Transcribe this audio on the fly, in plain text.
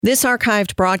This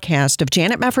archived broadcast of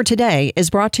Janet Mefford Today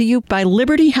is brought to you by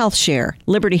Liberty HealthShare.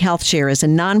 Liberty HealthShare is a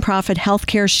nonprofit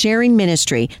healthcare sharing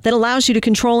ministry that allows you to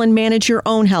control and manage your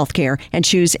own healthcare and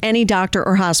choose any doctor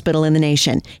or hospital in the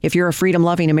nation. If you're a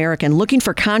freedom-loving American looking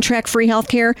for contract-free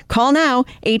healthcare, call now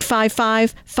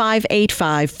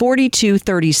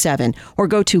 855-585-4237 or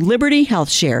go to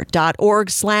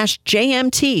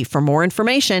libertyhealthshare.org/JMT for more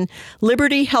information.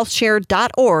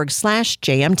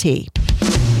 libertyhealthshare.org/JMT.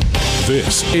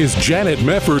 This is Janet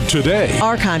Mefford Today.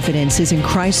 Our confidence is in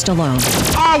Christ alone.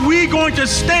 Are we going to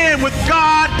stand with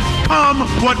God come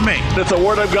what may? If the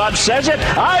Word of God says it,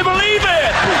 I believe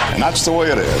it. And that's the way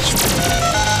it is.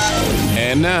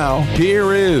 And now,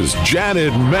 here is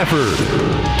Janet Mefford.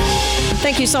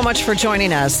 Thank you so much for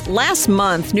joining us. Last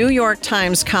month, New York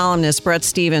Times columnist Bret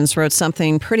Stephens wrote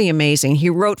something pretty amazing. He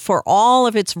wrote, for all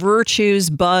of its virtues,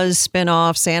 buzz,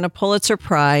 spin-offs, and a Pulitzer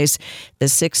Prize, the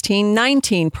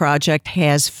 1619 Project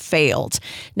has failed.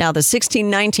 Now, the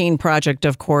 1619 Project,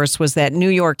 of course, was that New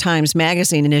York Times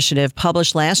Magazine initiative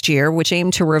published last year, which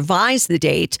aimed to revise the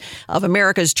date of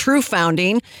America's true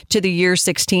founding to the year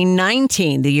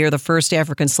 1619, the year the first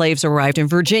African slaves arrived in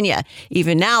Virginia.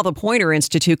 Even now, the Poynter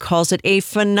Institute calls it a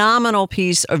phenomenal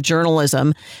piece of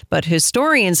journalism, but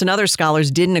historians and other scholars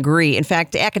didn't agree. In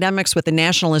fact, academics with the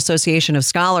National Association of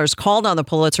Scholars called on the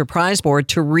Pulitzer Prize Board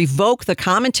to revoke the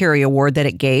commentary award that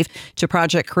it gave to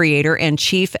project creator and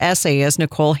chief essayist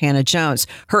Nikole Hannah-Jones.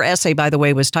 Her essay, by the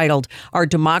way, was titled, "Our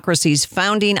Democracy's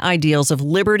Founding Ideals of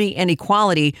Liberty and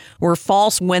Equality Were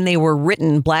False When They Were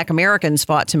Written. Black Americans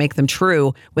Fought to Make Them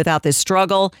True. Without this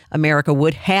struggle, America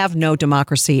would have no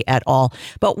democracy at all."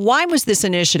 But why was this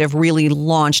initiative really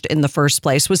launched in the first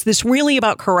place? Was this really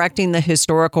about correcting the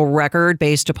historical record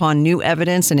based upon new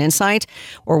evidence and insight?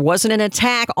 Or was it an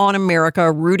attack on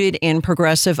America rooted in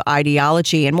progressive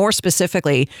ideology and more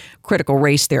specifically, critical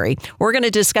race theory? We're going to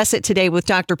discuss it today with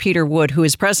Dr. Peter Wood, who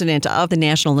is president of the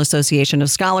National Association of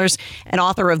Scholars and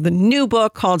author of the new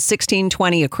book called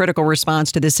 1620, A Critical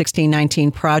Response to the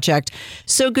 1619 Project.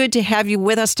 So good to have you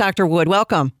with us, Dr. Wood.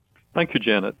 Welcome. Thank you,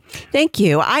 Janet. Thank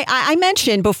you. I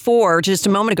mentioned before, just a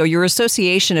moment ago, your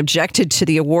association objected to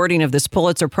the awarding of this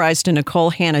Pulitzer Prize to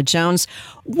Nikole Hannah-Jones.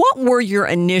 What were your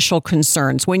initial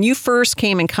concerns when you first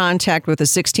came in contact with the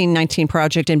 1619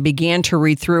 Project and began to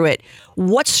read through it?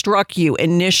 What struck you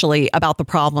initially about the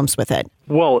problems with it?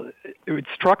 Well, it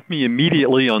struck me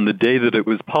immediately on the day that it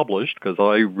was published, because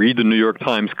I read the New York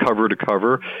Times cover to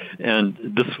cover, and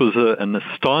this was an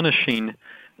astonishing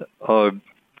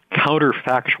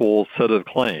counterfactual set of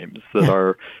claims that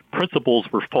our principles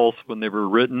were false when they were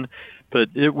written, but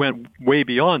it went way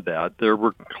beyond that. There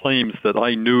were claims that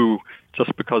I knew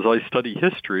just because I study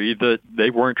history that they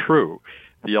weren't true.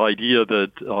 The idea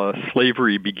that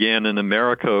slavery began in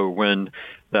America when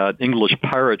that English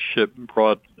pirate ship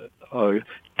brought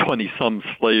 20-some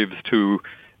slaves to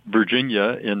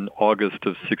Virginia in August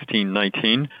of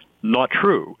 1619, not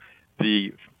true.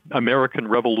 The American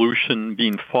Revolution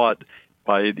being fought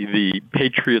by the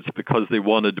Patriots because they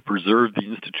wanted to preserve the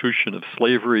institution of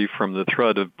slavery from the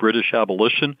threat of British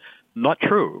abolition, not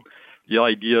true. The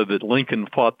idea that Lincoln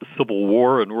fought the Civil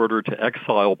War in order to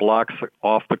exile blacks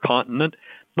off the continent,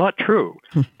 not true.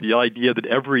 The idea that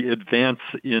every advance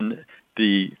in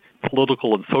the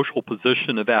political and social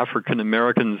position of African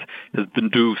Americans has been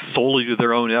due solely to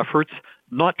their own efforts,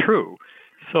 not true.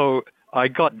 So I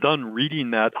got done reading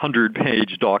that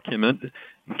 100-page document,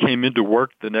 came into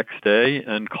work the next day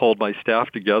and called my staff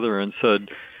together and said,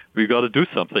 we've got to do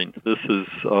something. This is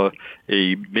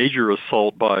a major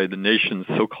assault by the nation's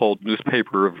so-called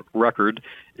newspaper of record.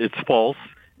 It's false,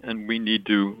 and we need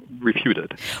to refute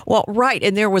it. Well, right.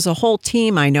 And there was a whole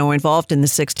team I know involved in the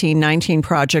 1619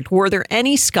 Project. Were there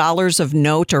any scholars of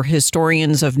note or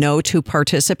historians of note who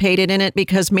participated in it?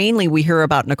 Because mainly we hear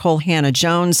about Nikole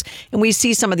Hannah-Jones, and we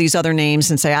see some of these other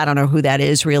names and say, I don't know who that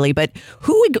is really. But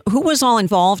who was all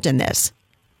involved in this?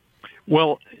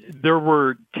 Well, there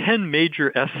were 10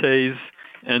 major essays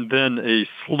and then a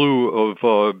slew of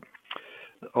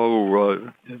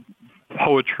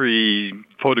poetry,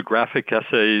 photographic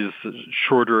essays,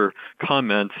 shorter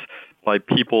comments by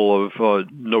people of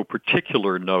no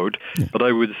particular note. But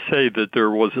I would say that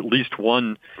there was at least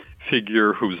one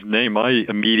figure whose name I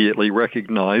immediately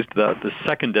recognized. That the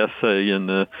second essay in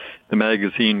the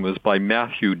magazine was by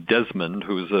Matthew Desmond,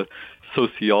 who is a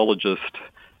sociologist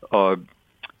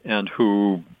and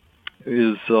who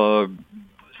is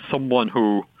someone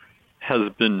who has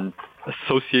been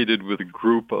associated with a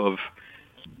group of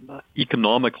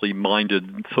economically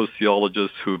minded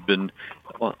sociologists who have been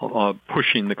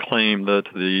pushing the claim that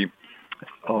the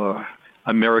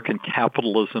American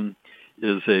capitalism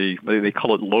is they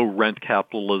call it low rent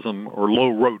capitalism or low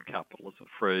road capitalism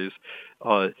phrase,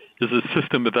 is a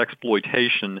system of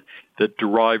exploitation that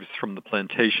derives from the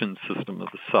plantation system of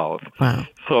the South. Wow.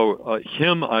 So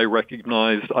him I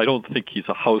recognized. I don't think he's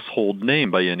a household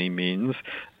name by any means.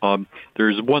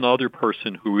 There's one other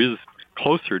person who is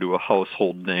closer to a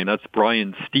household name. That's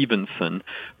Bryan Stevenson,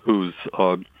 whose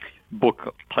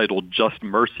book titled Just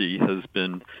Mercy has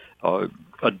been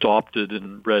adopted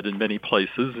and read in many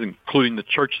places, including the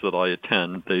church that I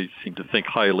attend. They seem to think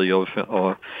highly of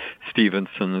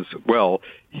Stevenson as well.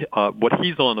 What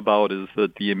he's on about is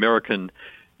that the American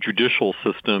judicial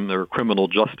system, their criminal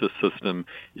justice system,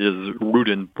 is root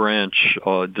and branch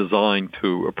designed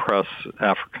to oppress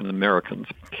African Americans.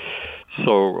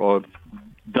 So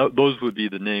those would be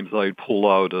the names I'd pull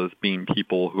out as being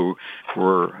people who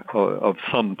were of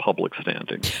some public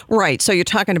standing. Right. So you're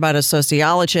talking about a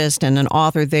sociologist and an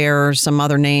author there, some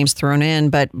other names thrown in.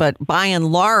 But by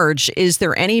and large, is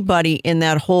there anybody in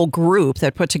that whole group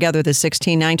that put together the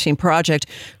 1619 Project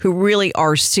who really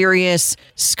are serious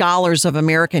scholars of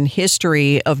American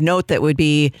history of note that would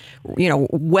be,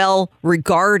 well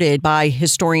regarded by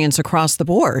historians across the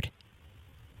board?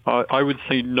 I would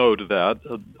say no to that.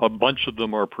 A bunch of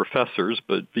them are professors,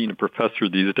 but being a professor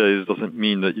these days doesn't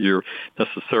mean that you're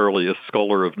necessarily a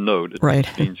scholar of note. It right.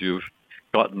 just means you've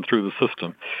gotten through the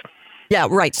system. Yeah,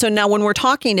 right. So now when we're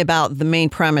talking about the main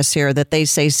premise here that they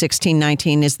say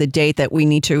 1619 is the date that we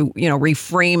need to,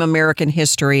 reframe American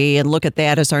history and look at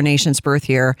that as our nation's birth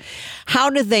year, how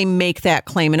do they make that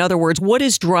claim? In other words, what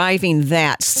is driving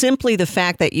that? Simply the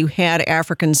fact that you had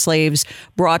African slaves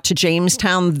brought to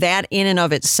Jamestown, that in and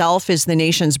of itself is the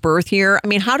nation's birth year? I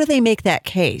mean, how do they make that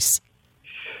case?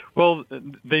 Well,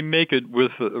 they make it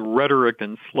with rhetoric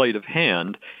and sleight of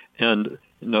hand, and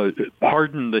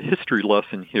pardon the history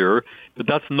lesson here, but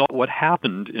that's not what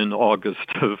happened in August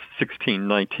of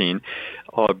 1619.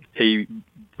 A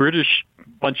British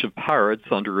bunch of pirates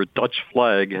under a Dutch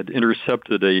flag had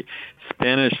intercepted a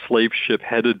Spanish slave ship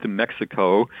headed to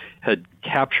Mexico, had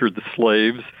captured the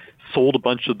slaves, sold a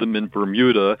bunch of them in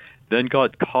Bermuda, then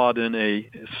got caught in a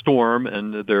storm,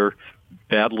 and their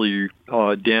badly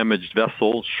damaged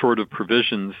vessel, short of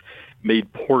provisions,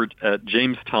 made port at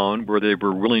Jamestown, where they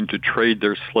were willing to trade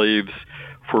their slaves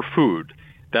for food.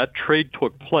 That trade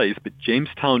took place, but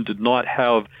Jamestown did not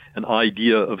have an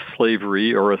idea of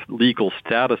slavery or a legal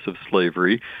status of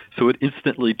slavery, so it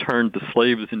instantly turned the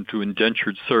slaves into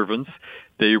indentured servants.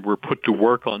 They were put to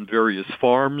work on various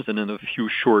farms and in a few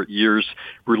short years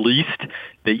released.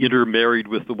 They intermarried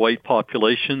with the white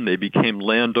population. They became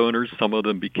landowners. Some of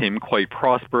them became quite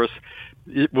prosperous.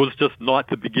 It was just not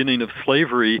the beginning of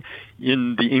slavery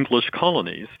in the English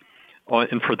colonies.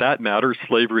 And for that matter,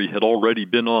 slavery had already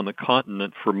been on the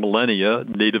continent for millennia.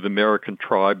 Native American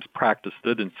tribes practiced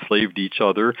it, enslaved each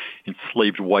other,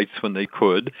 enslaved whites when they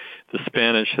could. The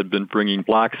Spanish had been bringing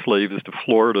black slaves to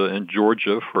Florida and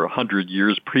Georgia for 100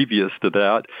 years previous to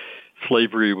that.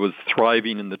 Slavery was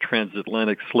thriving in the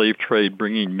transatlantic slave trade,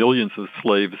 bringing millions of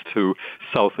slaves to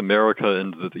South America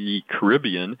and the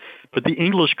Caribbean. But the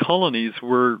English colonies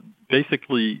were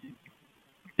basically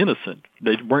innocent.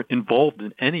 They weren't involved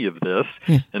in any of this,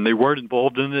 and they weren't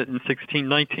involved in it in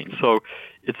 1619. So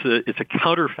it's a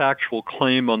counterfactual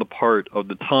claim on the part of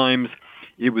the Times.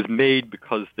 It was made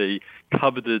because they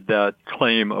coveted that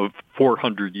claim of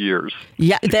 400 years.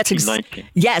 Yeah, that's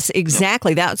yes,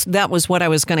 exactly. Yeah. That was what I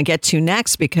was going to get to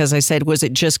next, because I said, was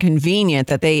it just convenient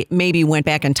that they maybe went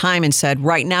back in time and said,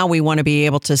 right now we want to be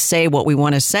able to say what we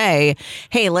want to say.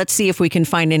 Hey, let's see if we can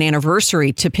find an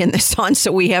anniversary to pin this on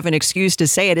so we have an excuse to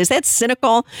say it. Is that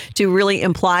cynical to really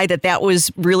imply that that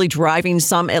was really driving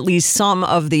at least some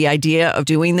of the idea of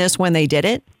doing this when they did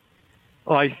it?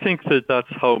 I think that that's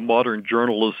how modern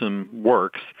journalism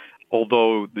works,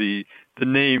 although the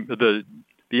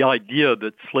idea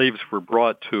that slaves were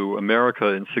brought to America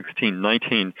in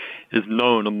 1619 is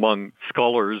known among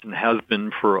scholars and has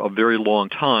been for a very long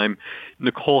time.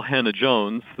 Nicole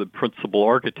Hannah-Jones, the principal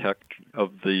architect of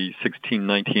the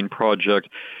 1619 Project,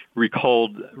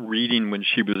 recalled reading when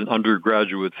she was an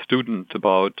undergraduate student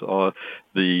about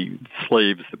the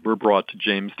slaves that were brought to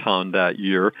Jamestown that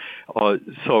year.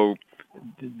 So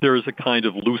there's a kind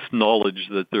of loose knowledge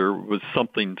that there was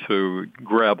something to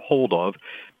grab hold of,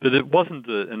 but it wasn't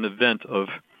an event of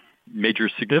major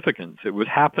significance. It was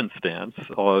happenstance.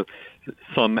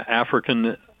 Some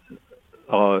African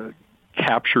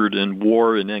captured in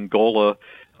war in Angola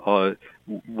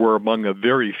were among a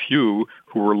very few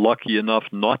who were lucky enough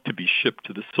not to be shipped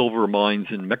to the silver mines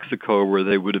in Mexico, where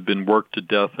they would have been worked to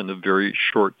death in a very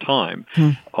short time.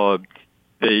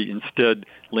 They instead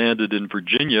landed in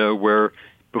Virginia, where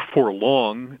before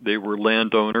long, they were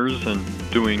landowners and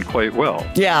doing quite well.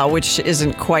 Yeah, which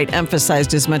isn't quite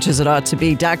emphasized as much as it ought to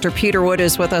be. Dr. Peter Wood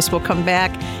is with us. We'll come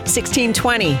back.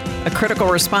 1620, A Critical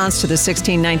Response to the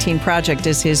 1619 Project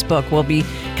is his book. We'll be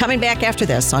coming back after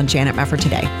this on Janet Mefford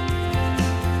Today.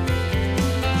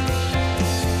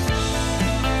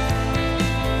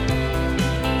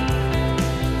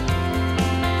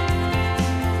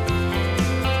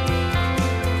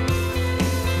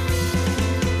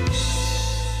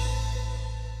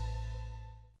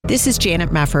 This is Janet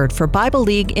Mefford for Bible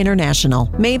League International.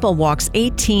 Mabel walks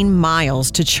 18 miles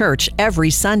to church every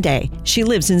Sunday. She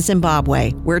lives in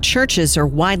Zimbabwe, where churches are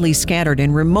widely scattered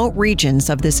in remote regions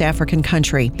of this African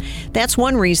country. That's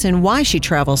one reason why she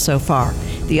travels so far.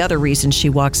 The other reason she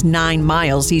walks 9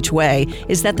 miles each way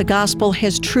is that the gospel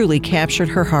has truly captured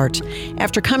her heart.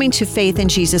 After coming to faith in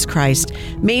Jesus Christ,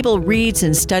 Mabel reads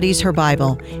and studies her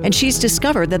Bible, and she's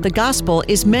discovered that the gospel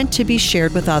is meant to be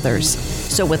shared with others.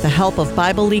 So with the help of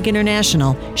Bible League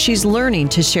International, she's learning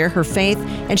to share her faith,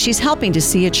 and she's helping to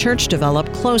see a church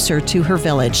develop closer to her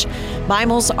village.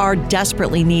 Bibles are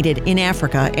desperately needed in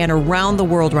Africa and around the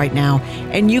world right now,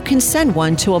 and you can send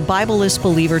one to a Bibleless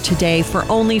believer today for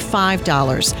only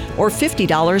 $5, or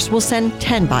 $50 will send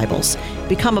 10 Bibles.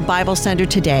 Become a Bible sender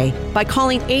today by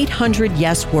calling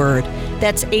 800-YES-WORD.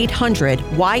 That's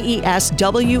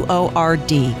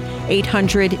 800-YESWORD.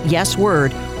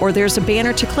 800-YES-WORD, or there's a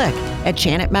banner to click at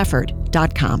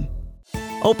janetmefford.com.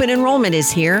 Open enrollment is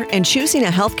here, and choosing a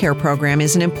healthcare program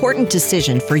is an important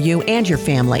decision for you and your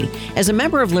family. As a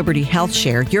member of Liberty Health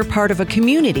Share, you're part of a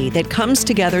community that comes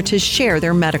together to share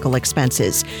their medical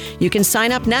expenses. You can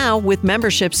sign up now with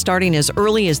memberships starting as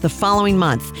early as the following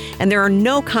month, and there are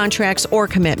no contracts or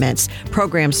commitments.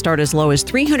 Programs start as low as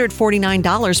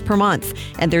 $349 per month,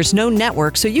 and there's no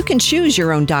network, so you can choose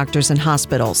your own doctors and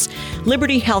hospitals.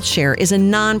 Liberty Health Share is a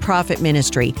nonprofit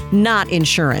ministry, not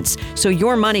insurance, so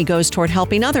your money goes toward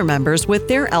helping other members with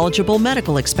their eligible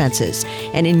medical expenses.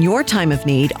 And in your time of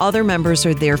need, other members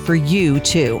are there for you,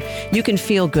 too. You can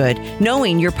feel good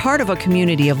knowing you're part of a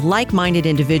community of like-minded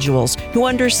individuals who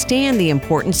understand the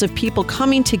importance of people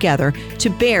coming together to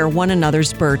bear one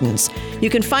another's burdens. You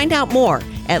can find out more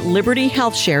at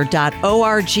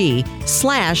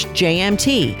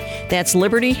libertyhealthshare.org/JMT. That's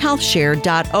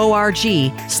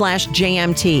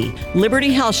libertyhealthshare.org/JMT.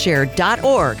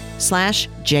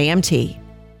 libertyhealthshare.org/JMT.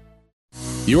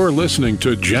 You're listening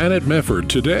to Janet Mefford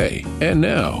Today. And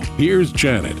now, here's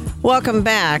Janet. Welcome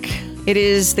back. It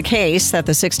is the case that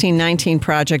the 1619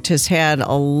 Project has had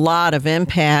a lot of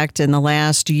impact in the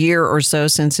last year or so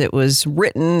since it was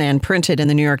written and printed in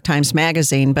the New York Times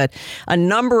Magazine. But a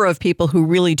number of people who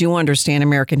really do understand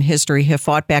American history have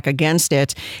fought back against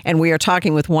it. And we are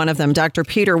talking with one of them. Dr.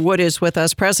 Peter Wood is with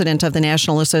us, president of the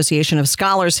National Association of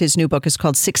Scholars. His new book is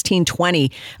called 1620,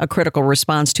 A Critical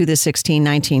Response to the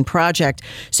 1619 Project.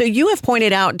 So you have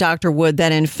pointed out, Dr. Wood,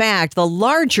 that in fact, the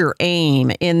larger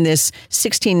aim in this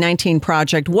 1619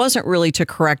 Project wasn't really to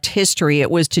correct history.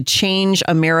 It was to change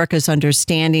America's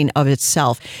understanding of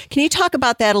itself. Can you talk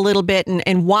about that a little bit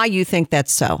and why you think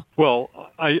that's so? Well,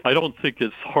 I don't think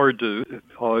it's hard to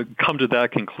come to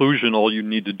that conclusion. All you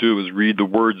need to do is read the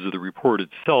words of the report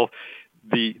itself.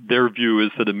 Their view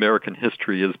is that American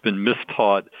history has been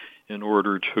mistaught in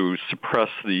order to suppress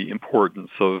the importance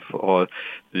of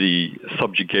the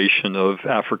subjugation of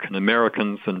African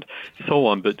Americans and so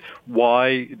on. But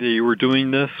why they were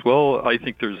doing this? Well, I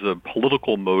think there's a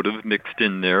political motive mixed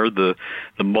in there. The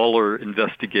Mueller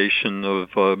investigation of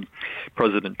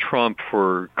President Trump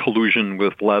for collusion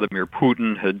with Vladimir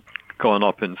Putin had gone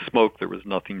up in smoke. There was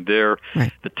nothing there.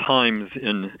 Right. The Times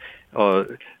in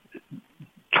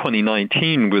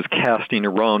 2019 was casting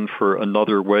around for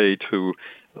another way to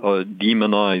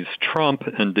demonize Trump,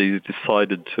 and they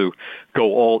decided to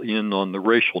go all in on the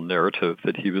racial narrative,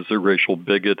 that he was a racial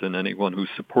bigot and anyone who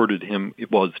supported him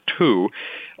was too.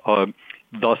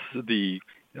 Thus, the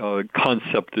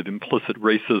concept of implicit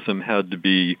racism had to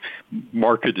be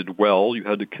marketed well. You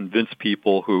had to convince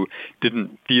people who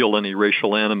didn't feel any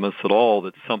racial animus at all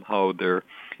that somehow their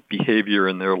behavior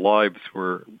and their lives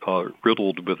were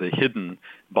riddled with a hidden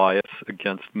bias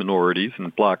against minorities,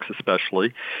 and blacks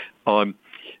especially.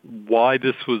 Why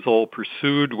this was all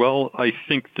pursued? Well, I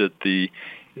think that the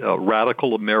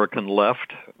radical American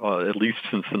left, at least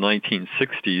since the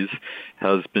 1960s,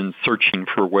 has been searching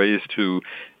for ways to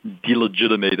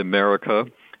delegitimate America.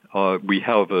 We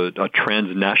have a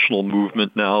transnational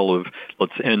movement now of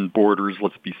let's end borders,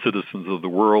 let's be citizens of the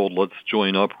world, let's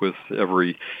join up with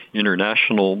every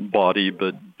international body,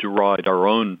 but deride our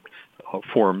own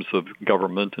forms of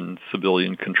government and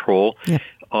civilian control. Yeah.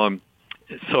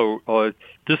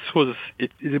 This was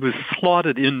it was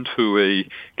slotted into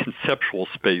a conceptual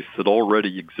space that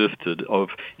already existed of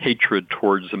hatred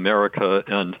towards America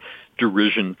and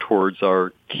derision towards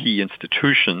our key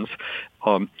institutions.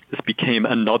 This became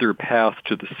another path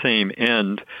to the same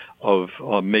end of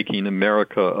making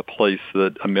America a place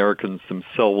that Americans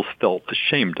themselves felt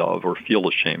ashamed of or feel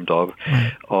ashamed of.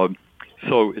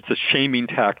 So it's a shaming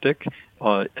tactic,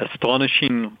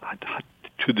 astonishing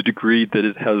to the degree that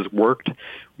it has worked.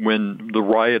 When the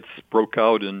riots broke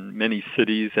out in many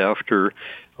cities after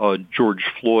George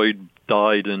Floyd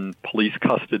died in police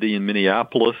custody in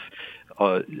Minneapolis,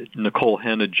 Nicole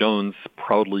Hannah-Jones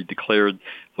proudly declared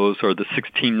those are the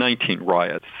 1619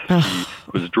 riots. She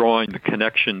was drawing the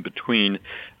connection between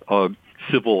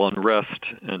civil unrest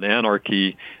and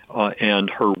anarchy and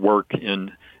her work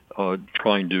in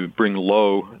trying to bring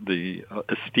low the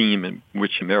esteem in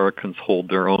which Americans hold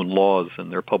their own laws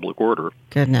and their public order.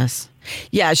 Goodness.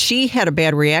 Yeah, she had a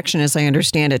bad reaction, as I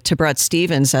understand it, to Bret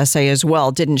Stephens' essay as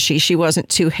well, didn't she? She wasn't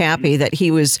too happy that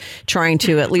he was trying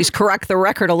to at least correct the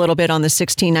record a little bit on the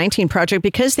 1619 Project,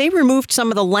 because they removed some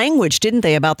of the language, didn't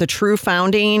they, about the true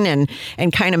founding and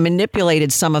kind of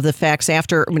manipulated some of the facts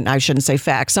after, I shouldn't say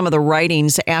facts, some of the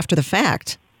writings after the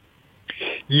fact.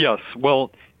 Yes, well,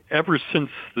 ever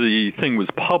since the thing was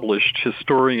published,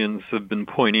 historians have been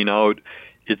pointing out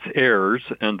its errors,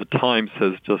 and the Times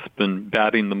has just been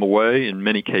batting them away, in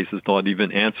many cases not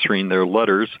even answering their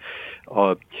letters.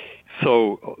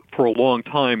 So for a long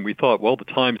time, we thought, well, the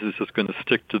Times is just going to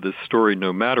stick to this story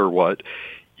no matter what.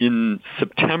 In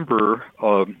September,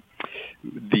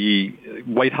 the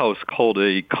White House called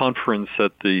a conference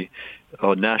at the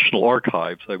National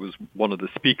Archives. I was one of the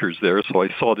speakers there, so I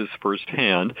saw this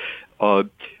firsthand.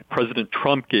 President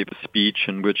Trump gave a speech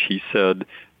in which he said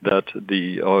that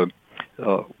the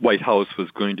White House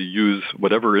was going to use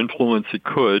whatever influence it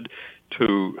could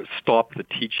to stop the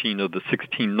teaching of the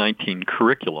 1619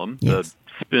 curriculum, the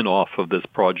spin-off of this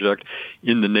project,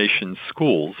 in the nation's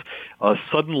schools.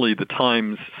 Suddenly, the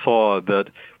Times saw that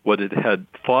what it had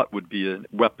thought would be a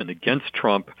weapon against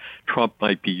Trump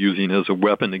might be using as a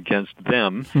weapon against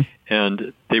them,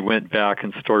 and they went back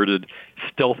and started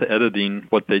stealth editing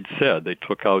what they'd said. They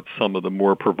took out some of the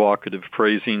more provocative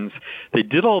phrasings. They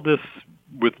did all this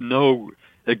with no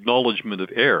acknowledgement of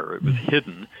error. It was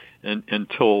hidden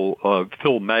until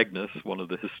Phil Magnus, one of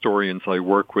the historians I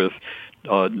work with,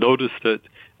 noticed it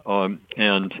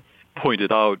and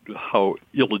pointed out how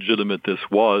illegitimate this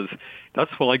was.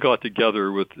 That's when I got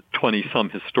together with 20-some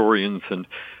historians and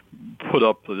put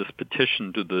up this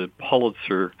petition to the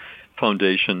Pulitzer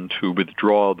Foundation to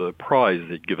withdraw the prize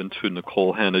they'd given to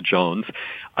Nicole Hannah-Jones.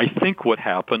 I think what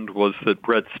happened was that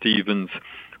Bret Stephens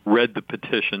read the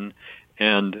petition,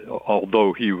 and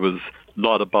although he was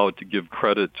not about to give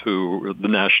credit to the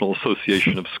National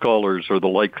Association of Scholars or the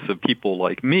likes of people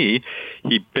like me,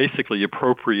 he basically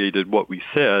appropriated what we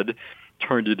said,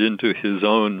 turned it into his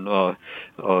own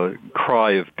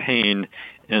cry of pain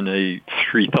in a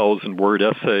 3,000-word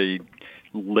essay,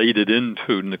 laid it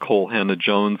into Nicole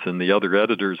Hannah-Jones and the other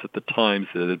editors at the Times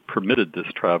that had permitted this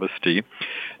travesty.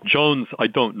 Jones, I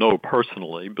don't know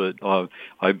personally, but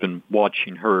I've been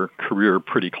watching her career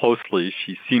pretty closely.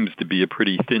 She seems to be a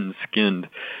pretty thin-skinned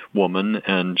woman,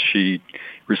 and she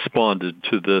responded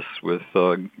to this with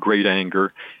great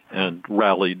anger and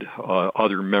rallied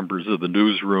other members of the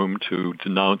newsroom to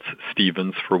denounce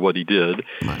Stephens for what he did.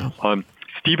 Wow.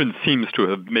 Stephens seems to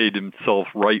have made himself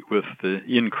right with the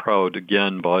in-crowd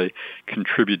again by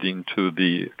contributing to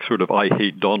the sort of I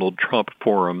Hate Donald Trump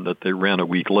forum that they ran a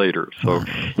week later. So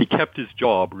he kept his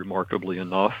job, remarkably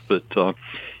enough, but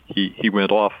he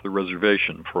went off the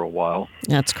reservation for a while.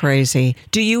 That's crazy.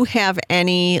 Do you have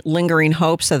any lingering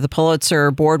hopes that the Pulitzer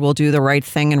board will do the right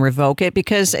thing and revoke it?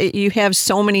 Because you have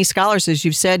so many scholars, as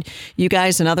you've said, you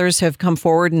guys and others have come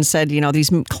forward and said,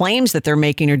 these claims that they're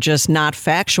making are just not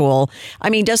factual. I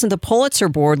mean, doesn't the Pulitzer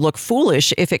board look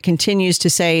foolish if it continues to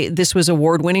say this was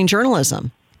award-winning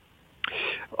journalism?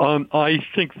 I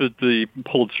think that the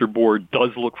Pulitzer Board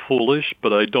does look foolish,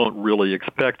 but I don't really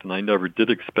expect, and I never did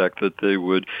expect, that they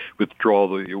would withdraw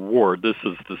the award. This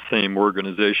is the same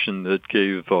organization that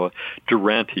gave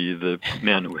Durante, the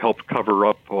man who helped cover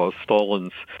up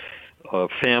Stalin's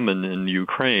famine in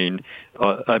Ukraine,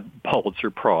 a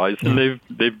Pulitzer Prize, and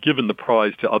they've given the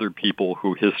prize to other people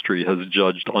who history has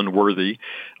judged unworthy.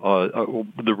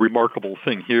 The remarkable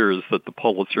thing here is that the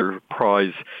Pulitzer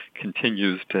Prize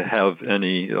continues to have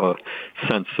any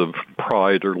sense of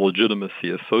pride or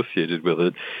legitimacy associated with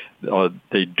it.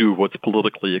 They do what's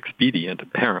politically expedient,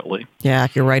 apparently. Yeah,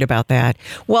 you're right about that.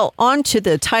 Well, on to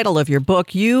the title of your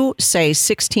book. You say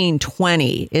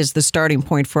 1620 is the starting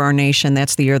point for our nation.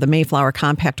 That's the year the Mayflower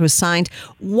Compact was signed.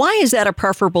 Why is that a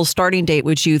preferable starting date,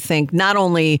 would you think, not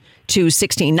only to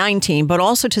 1619, but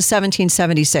also to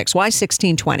 1776? Why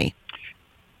 1620?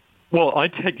 Well, I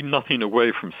take nothing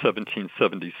away from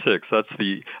 1776. That's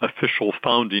the official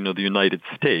founding of the United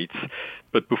States.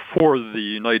 But before the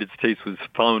United States was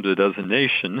founded as a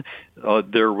nation,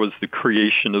 there was the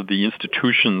creation of the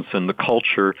institutions and the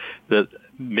culture that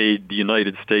made the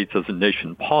United States as a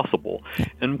nation possible.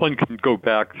 And one can go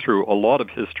back through a lot of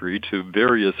history to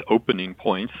various opening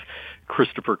points.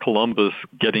 Christopher Columbus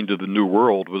getting to the New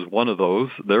World was one of those.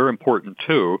 They're important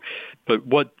too. But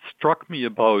what struck me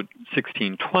about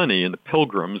 1620 and the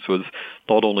Pilgrims was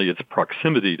not only its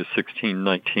proximity to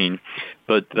 1619,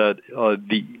 but that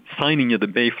the signing of the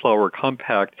Mayflower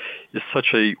Compact is such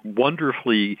a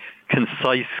wonderfully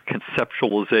concise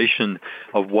conceptualization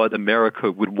of what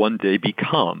America would one day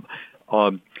become.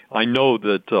 I know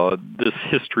that this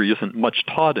history isn't much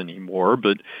taught anymore,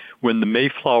 but when the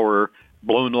Mayflower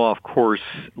blown off course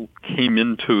came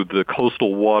into the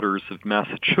coastal waters of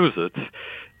Massachusetts,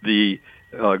 the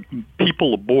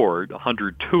people aboard,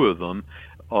 102 of them,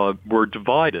 were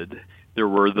divided. There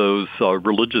were those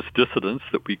religious dissidents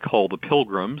that we call the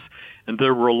Pilgrims, and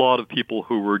there were a lot of people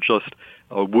who were just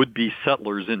would-be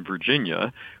settlers in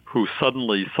Virginia who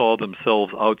suddenly saw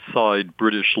themselves outside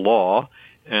British law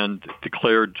and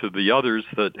declared to the others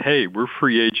that, hey, we're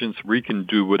free agents, we can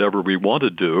do whatever we want to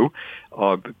do.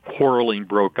 Quarreling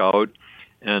broke out,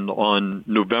 and on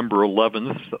November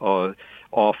 11th,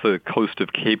 off the coast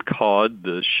of Cape Cod,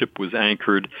 the ship was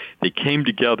anchored. They came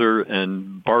together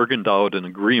and bargained out an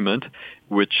agreement,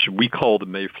 which we call the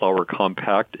Mayflower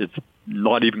Compact. It's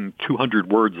not even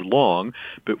 200 words long,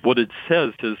 but what it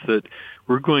says is that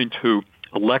we're going to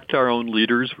elect our own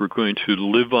leaders. We're going to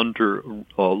live under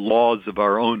laws of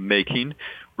our own making.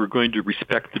 We're going to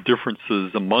respect the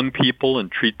differences among people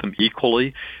and treat them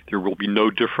equally. There will be no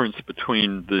difference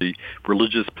between the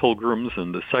religious pilgrims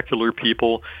and the secular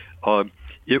people.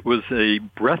 It was a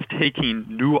breathtaking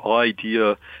new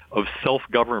idea of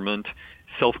self-government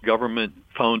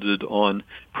founded on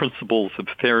principles of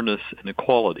fairness and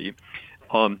equality.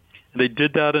 They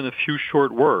did that in a few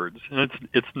short words, and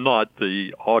it's not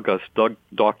the august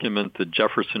document that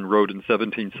Jefferson wrote in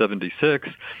 1776,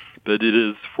 but it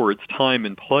is, for its time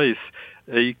and place,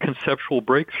 a conceptual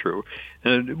breakthrough.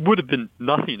 And it would have been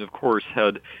nothing, of course,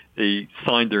 had they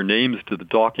signed their names to the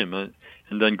document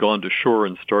and then gone to shore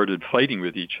and started fighting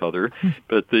with each other,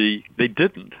 but they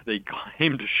didn't. They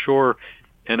came to shore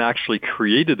and actually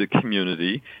created a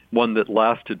community, one that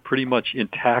lasted pretty much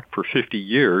intact for 50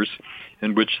 years,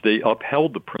 in which they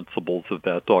upheld the principles of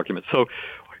that document. So,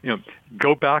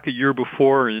 go back a year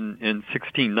before in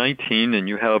 1619, and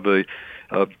you have a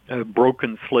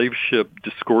broken slave ship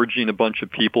disgorging a bunch of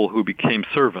people who became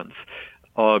servants.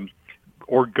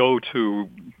 Or go to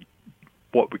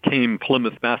what became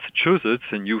Plymouth, Massachusetts,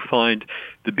 and you find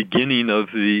the beginning of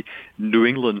the New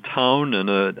England town and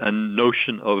a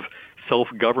notion of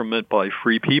self-government by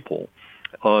free people.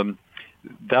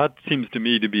 That seems to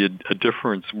me to be a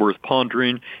difference worth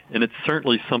pondering, and it's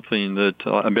certainly something that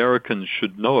Americans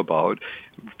should know about.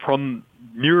 From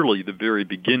nearly the very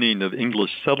beginning of English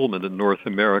settlement in North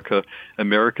America,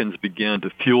 Americans began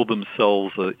to feel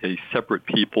themselves a separate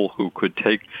people who could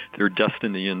take their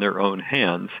destiny in their own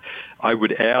hands. I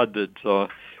would add that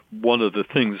one of the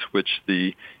things which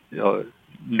the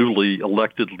newly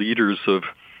elected leaders of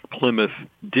Plymouth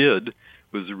did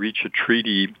was reach a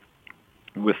treaty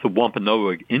with the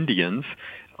Wampanoag Indians,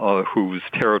 whose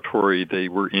territory they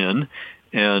were in,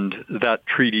 and that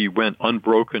treaty went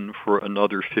unbroken for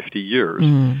another 50 years.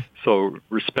 So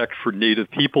respect for native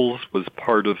peoples was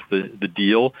part of the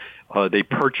deal. They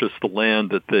purchased the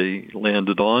land that they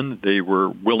landed on. They were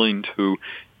willing to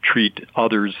treat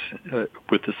others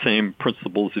with the same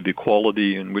principles of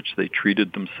equality in which they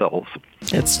treated themselves.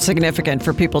 It's significant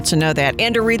for people to know that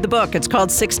and to read the book. It's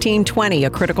called 1620, A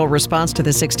Critical Response to the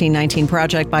 1619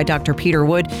 Project by Dr. Peter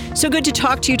Wood. So good to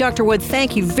talk to you, Dr. Wood.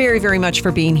 Thank you very, very much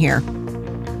for being here.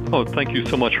 Oh, thank you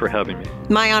so much for having me.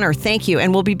 My honor. Thank you.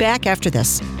 And we'll be back after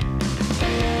this.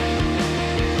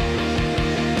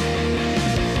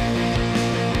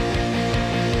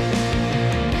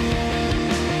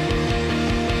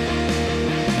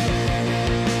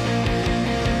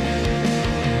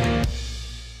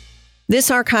 This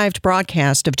archived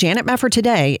broadcast of Janet Mefford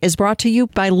Today is brought to you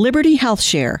by Liberty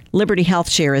HealthShare. Liberty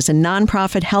HealthShare is a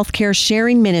nonprofit healthcare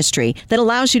sharing ministry that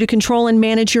allows you to control and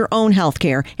manage your own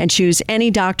healthcare and choose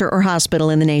any doctor or hospital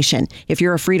in the nation. If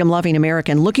you're a freedom-loving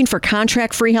American looking for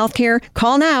contract-free healthcare,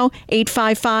 call now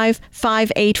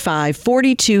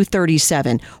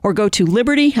 855-585-4237 or go to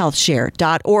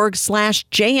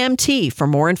libertyhealthshare.org/JMT for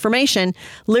more information.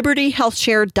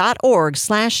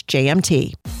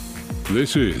 libertyhealthshare.org/JMT.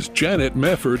 This is Janet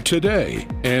Mefford Today.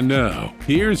 And now,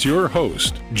 here's your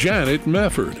host, Janet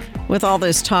Mefford. With all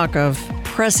this talk of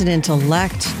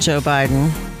President-elect Joe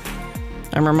Biden,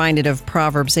 I'm reminded of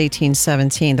Proverbs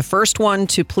 18:17. The first one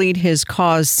to plead his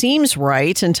cause seems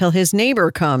right until his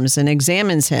neighbor comes and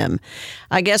examines him.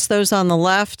 I guess those on the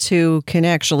left who can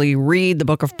actually read the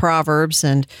book of Proverbs,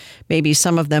 and maybe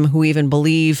some of them who even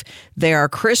believe they are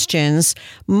Christians,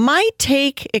 might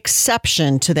take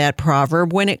exception to that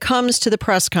proverb when it comes to the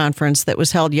press conference that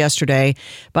was held yesterday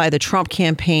by the Trump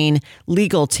campaign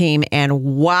legal team. And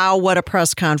wow, what a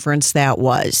press conference that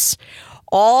was.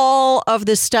 All of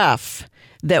the stuff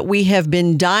that we have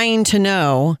been dying to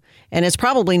know, and it's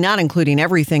probably not including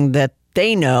everything that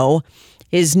they know,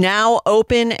 is now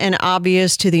open and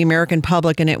obvious to the American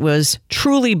public, and it was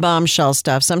truly bombshell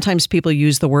stuff. Sometimes people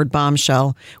use the word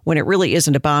bombshell when it really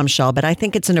isn't a bombshell, but I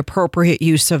think it's an appropriate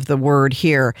use of the word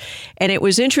here. And it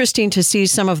was interesting to see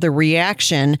some of the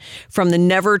reaction from the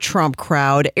Never Trump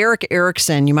crowd. Erick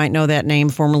Erickson, you might know that name,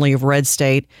 formerly of Red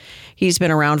State. He's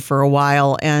been around for a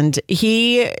while, and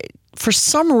he, for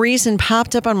some reason,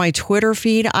 popped up on my Twitter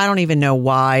feed. I don't even know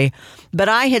why. But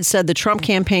I had said the Trump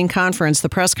campaign conference, the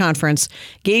press conference,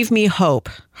 gave me hope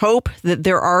that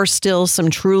there are still some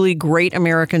truly great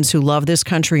Americans who love this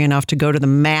country enough to go to the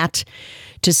mat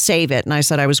to save it. And I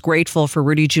said I was grateful for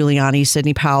Rudy Giuliani,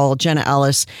 Sidney Powell, Jenna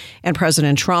Ellis, and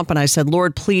President Trump. And I said,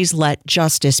 Lord, please let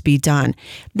justice be done.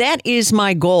 That is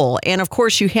my goal. And of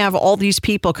course, you have all these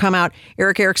people come out.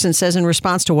 Erick Erickson says in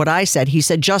response to what I said, he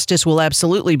said, justice will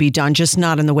absolutely be done, just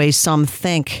not in the way some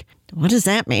think. What does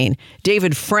that mean?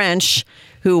 David French,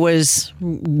 who was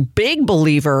big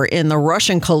believer in the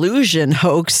Russian collusion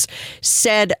hoax,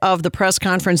 said of the press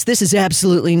conference, this is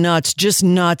absolutely nuts, just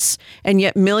nuts. And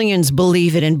yet millions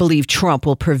believe it and believe Trump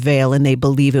will prevail, and they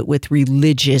believe it with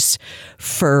religious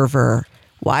fervor.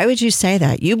 Why would you say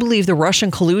that? You believe the Russian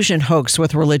collusion hoax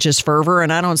with religious fervor,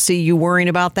 and I don't see you worrying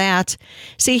about that.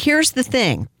 See, here's the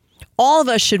thing. All of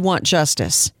us should want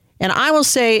justice. And I will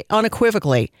say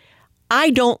unequivocally,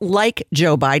 I don't like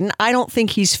Joe Biden. I don't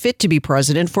think he's fit to be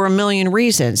president for a million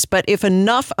reasons. But if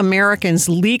enough Americans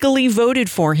legally voted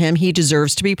for him, he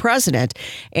deserves to be president.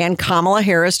 And Kamala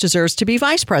Harris deserves to be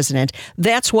vice president.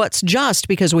 That's what's just,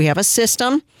 because we have a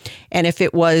system. And if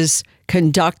it was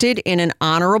conducted in an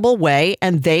honorable way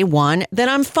and they won, then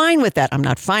I'm fine with that. I'm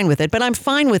not fine with it, but I'm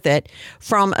fine with it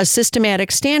from a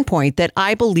systematic standpoint that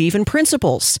I believe in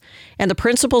principles. And the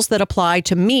principles that apply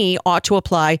to me ought to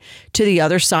apply to the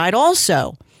other side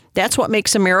also. That's what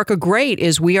makes America great,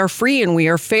 is we are free and we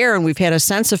are fair, and we've had a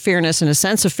sense of fairness and a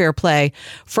sense of fair play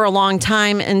for a long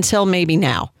time until maybe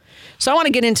now. So I want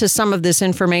to get into some of this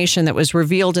information that was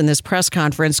revealed in this press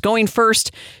conference, going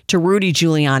first to Rudy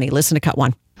Giuliani. Listen to cut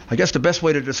one. I guess the best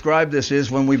way to describe this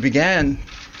is when we began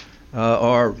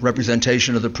our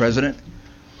representation of the president,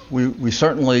 we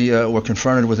certainly were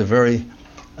confronted with a very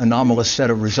anomalous set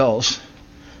of results.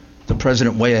 The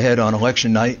president way ahead on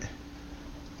election night,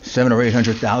 700,000 or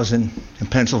 800,000 in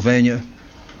Pennsylvania.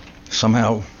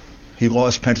 Somehow he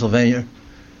lost Pennsylvania.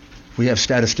 We have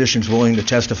statisticians willing to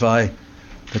testify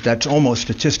that that's almost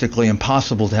statistically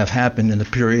impossible to have happened in the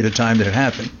period of time that it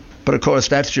happened. But of course,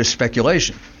 that's just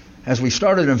speculation. As we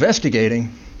started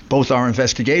investigating, both our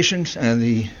investigations and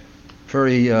the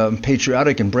very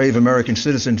patriotic and brave American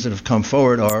citizens that have come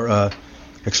forward are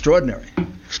extraordinary.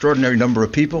 Extraordinary number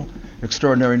of people,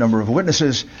 extraordinary number of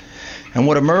witnesses. And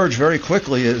what emerged very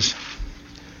quickly is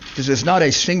there's not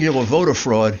a singular voter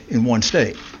fraud in one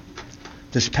state.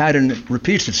 This pattern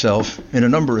repeats itself in a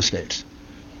number of states.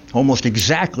 Almost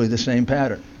exactly the same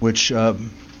pattern, which to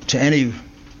any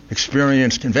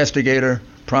experienced investigator,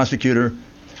 prosecutor,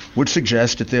 would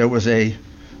suggest that there was a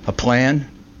plan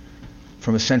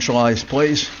from a centralized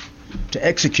place to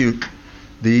execute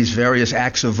these various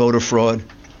acts of voter fraud,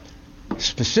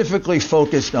 specifically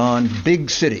focused on big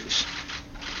cities,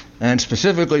 and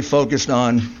specifically focused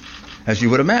on, as you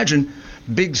would imagine,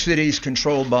 big cities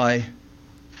controlled by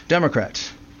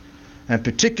Democrats, and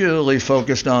particularly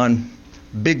focused on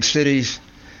big cities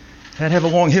that have a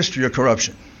long history of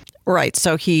corruption. Right.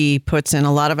 So he puts in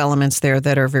a lot of elements there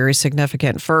that are very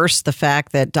significant. First, the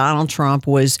fact that Donald Trump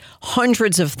was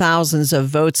hundreds of thousands of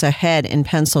votes ahead in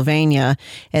Pennsylvania.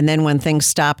 And then when things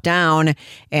stopped down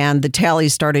and the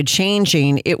tallies started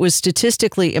changing, it was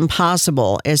statistically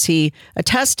impossible, as he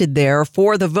attested there,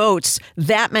 for the votes,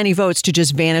 that many votes, to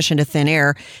just vanish into thin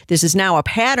air. This is now a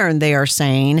pattern, they are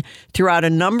saying, throughout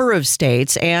a number of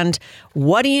states. And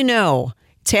what do you know?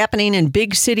 It's happening in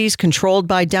big cities controlled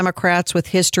by Democrats with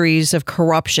histories of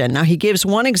corruption. Now, he gives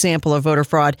one example of voter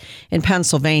fraud in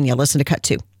Pennsylvania. Listen to Cut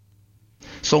 2.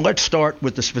 So let's start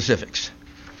with the specifics.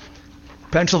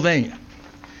 Pennsylvania.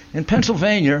 In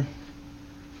Pennsylvania,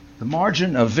 the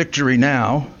margin of victory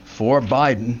now for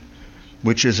Biden,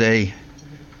 which is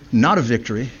not a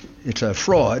victory, it's a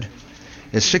fraud,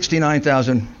 is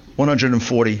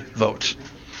 69,140 votes.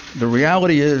 The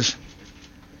reality is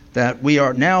that we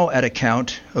are now at a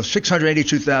count of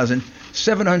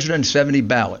 682,770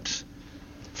 ballots,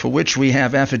 for which we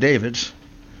have affidavits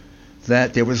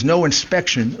that there was no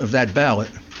inspection of that ballot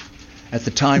at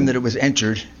the time that it was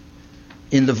entered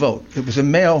in the vote. It was a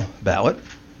mail ballot.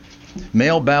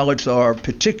 Mail ballots are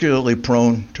particularly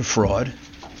prone to fraud.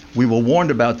 We were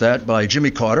warned about that by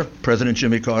Jimmy Carter, President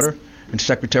Jimmy Carter, and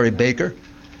Secretary Baker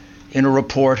in a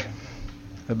report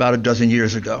about a dozen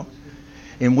years ago,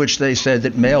 in which they said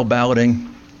that mail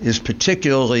balloting is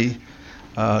particularly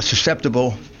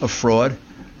susceptible of fraud,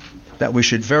 that we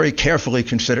should very carefully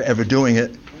consider ever doing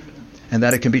it, and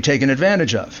that it can be taken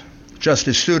advantage of.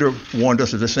 Justice Souter warned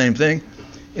us of the same thing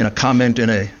in a comment in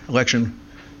an election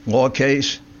law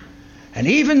case. And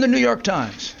even the New York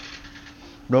Times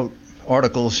wrote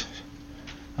articles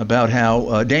about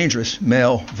how dangerous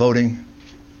mail-in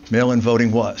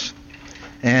voting was.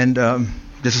 And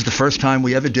this is the first time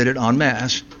we ever did it en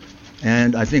masse,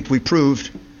 and I think we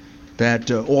proved that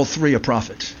all three are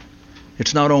prophets.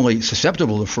 It's not only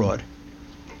susceptible to fraud,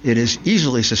 it is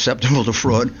easily susceptible to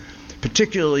fraud,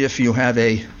 particularly if you have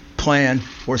a plan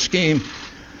or scheme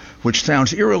which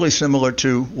sounds eerily similar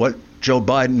to what Joe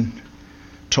Biden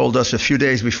told us a few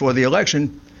days before the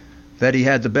election, that he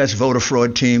had the best voter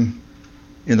fraud team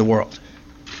in the world.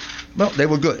 Well, they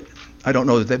were good. I don't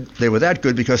know that they were that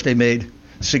good because they made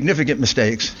significant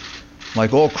mistakes,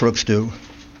 like all crooks do,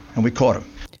 and we caught them.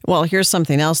 Well, here's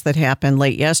something else that happened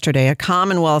late yesterday. A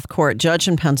Commonwealth Court judge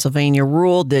in Pennsylvania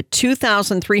ruled that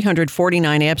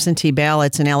 2,349 absentee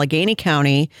ballots in Allegheny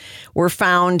County were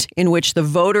found in which the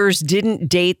voters didn't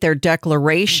date their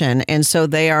declaration, and so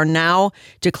they are now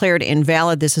declared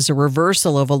invalid. This is a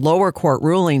reversal of a lower court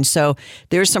ruling, so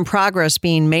there's some progress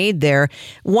being made there.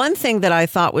 One thing that I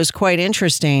thought was quite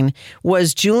interesting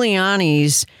was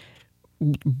Giuliani's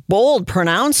bold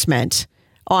pronouncement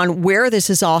on where this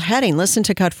is all heading. Listen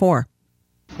to Cut 4.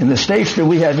 In the states that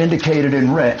we have indicated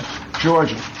in red,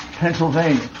 Georgia,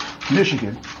 Pennsylvania,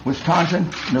 Michigan, Wisconsin,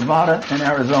 Nevada, and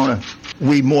Arizona,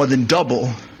 we more than double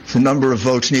the number of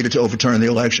votes needed to overturn the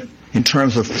election in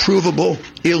terms of provable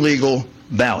illegal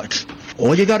ballots.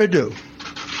 All you got to do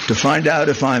to find out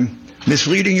if I'm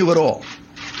misleading you at all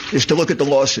is to look at the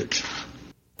lawsuits.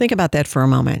 Think about that for a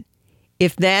moment.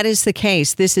 If that is the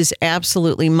case, this is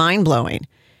absolutely mind-blowing.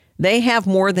 They have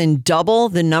more than double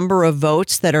the number of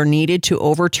votes that are needed to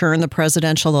overturn the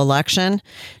presidential election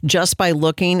just by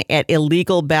looking at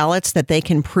illegal ballots that they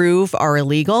can prove are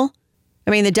illegal. I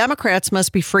mean, the Democrats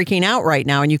must be freaking out right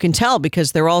now, and you can tell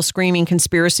because they're all screaming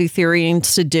conspiracy theory and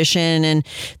sedition, and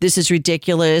this is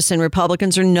ridiculous, and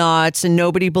Republicans are nuts, and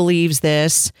nobody believes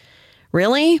this.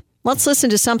 Really? Let's listen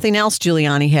to something else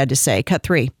Giuliani had to say. Cut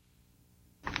 3.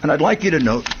 And I'd like you to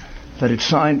note that it's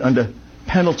signed under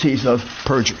penalties of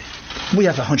perjury. We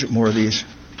have 100 more of these.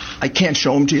 I can't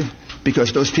show them to you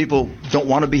because those people don't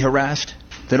want to be harassed.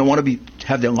 They don't want to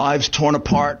have their lives torn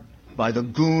apart by the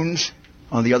goons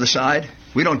on the other side.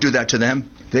 We don't do that to them.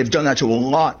 They've done that to a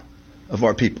lot of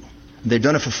our people. They've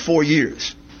done it for 4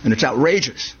 years. And it's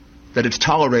outrageous that it's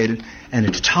tolerated, and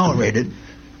it's tolerated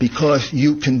because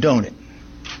you condone it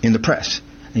in the press,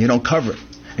 and you don't cover it,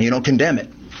 and you don't condemn it.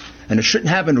 And it shouldn't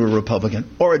happen to a Republican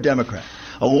or a Democrat.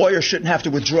 A lawyer shouldn't have to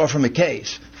withdraw from a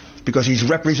case because he's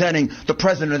representing the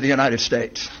President of the United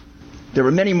States. There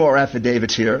are many more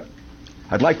affidavits here.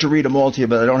 I'd like to read them all to you,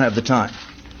 but I don't have the time.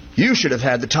 You should have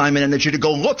had the time and energy to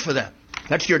go look for them.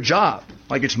 That's your job,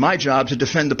 like it's my job to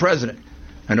defend the President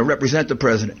and to represent the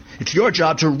President. It's your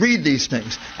job to read these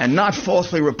things and not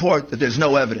falsely report that there's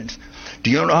no evidence.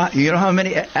 Do you know how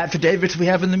many affidavits we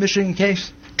have in the Michigan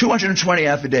case? 220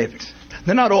 affidavits.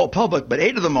 They're not all public, but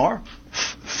 8 of them are.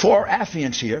 4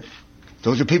 affiants here,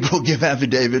 those are people who give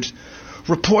affidavits,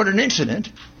 report an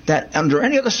incident that under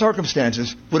any other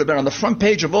circumstances would have been on the front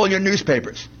page of all your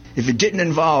newspapers. if it didn't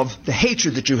involve the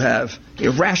hatred that you have, the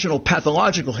irrational,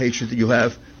 pathological hatred that you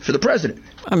have for the president.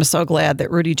 I'm so glad that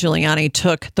Rudy Giuliani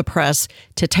took the press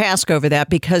to task over that,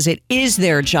 because it is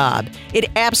their job. It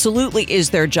absolutely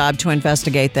is their job to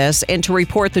investigate this and to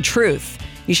report the truth.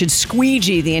 You should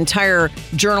squeegee the entire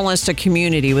journalistic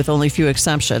community with only few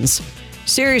exceptions.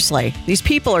 Seriously, these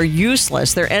people are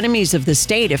useless. They're enemies of the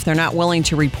state if they're not willing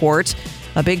to report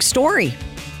a big story.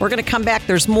 We're going to come back.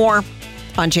 There's more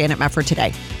on Janet Mefford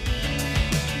Today.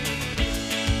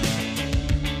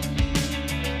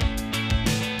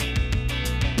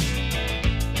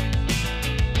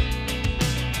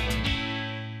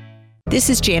 This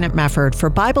is Janet Mefford for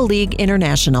Bible League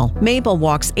International. Mabel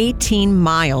walks 18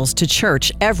 miles to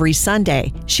church every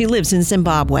Sunday. She lives in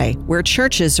Zimbabwe, where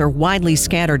churches are widely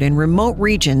scattered in remote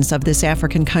regions of this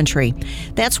African country.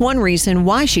 That's one reason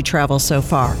why she travels so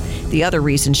far. The other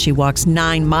reason she walks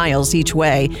 9 miles each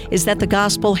way is that the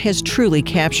gospel has truly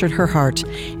captured her heart.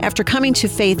 After coming to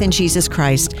faith in Jesus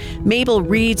Christ, Mabel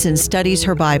reads and studies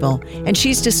her Bible, and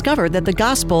she's discovered that the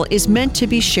gospel is meant to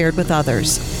be shared with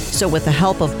others. So with the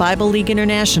help of Bible League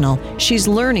International, she's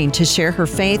learning to share her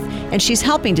faith, and she's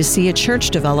helping to see a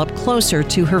church develop closer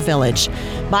to her village.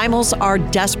 Bibles are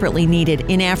desperately needed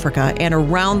in Africa and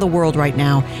around the world right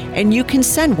now, and you can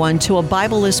send one to a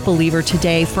Bibleless believer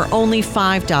today for only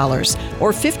 $5,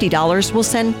 or $50 will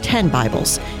send 10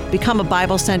 Bibles. Become a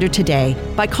Bible sender today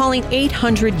by calling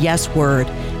 800-YES-WORD.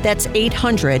 That's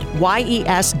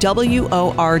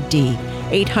 800-YESWORD.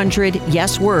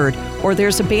 800-YES-WORD, or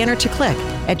there's a banner to click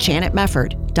at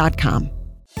janetmefford.com.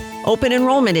 Open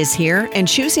enrollment is here, and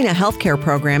choosing a healthcare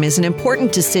program is an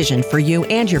important decision for you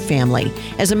and your family.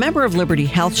 As a member of Liberty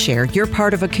Health Share, you're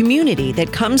part of a community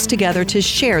that comes together to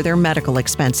share their medical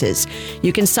expenses.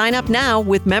 You can sign up now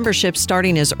with memberships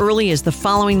starting as early as the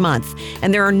following month,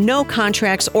 and there are no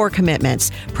contracts or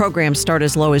commitments. Programs start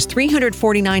as low as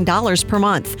 $349 per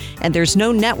month, and there's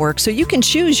no network, so you can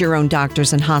choose your own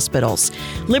doctors and hospitals.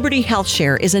 Liberty Health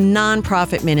Share is a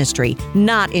nonprofit ministry,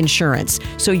 not insurance,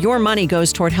 so your money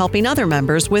goes toward helping other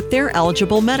members with their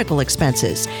eligible medical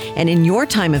expenses. And in your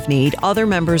time of need, other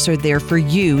members are there for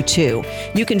you, too.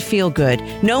 You can feel good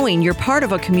knowing you're part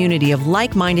of a community of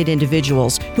like-minded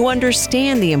individuals who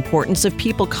understand the importance of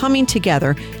people coming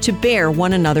together to bear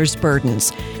one another's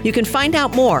burdens. You can find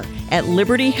out more at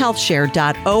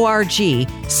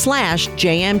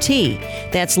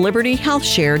libertyhealthshare.org/JMT. That's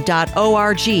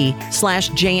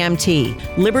libertyhealthshare.org/JMT.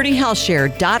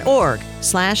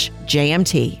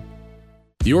 libertyhealthshare.org/JMT.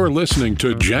 You're listening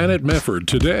to Janet Mefford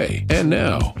Today. And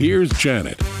now, here's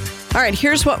Janet. All right,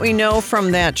 here's what we know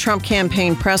from that Trump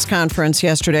campaign press conference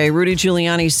yesterday. Rudy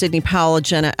Giuliani, Sidney Powell,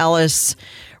 Jenna Ellis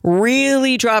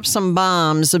really dropped some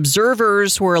bombs.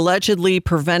 Observers were allegedly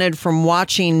prevented from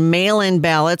watching mail-in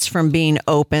ballots from being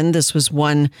opened. This was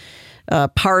one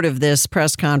part of this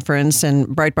press conference, and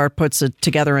Breitbart puts it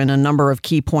together in a number of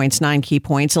key points, 9 key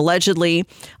points. Allegedly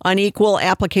unequal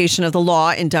application of the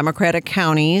law in Democratic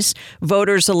counties.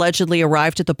 Voters allegedly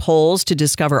arrived at the polls to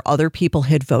discover other people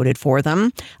had voted for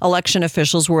them. Election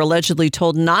officials were allegedly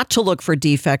told not to look for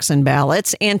defects in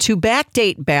ballots and to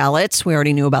backdate ballots. We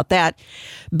already knew about that.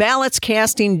 Ballots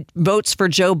casting votes for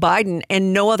Joe Biden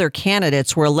and no other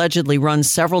candidates were allegedly run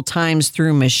several times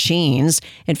through machines.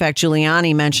 In fact,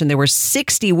 Giuliani mentioned there were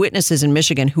 60 witnesses in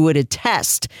Michigan who would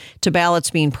attest to ballots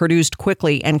being produced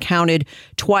quickly and counted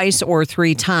twice or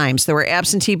 3 times. There were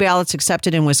absentee ballots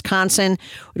accepted in Wisconsin,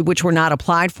 which were not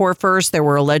applied for first. There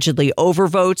were allegedly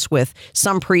overvotes, with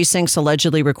some precincts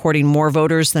allegedly recording more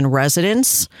voters than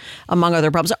residents, among other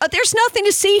problems. There's nothing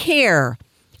to see here.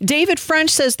 David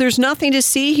French says there's nothing to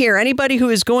see here. Anybody who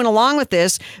is going along with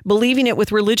this, believing it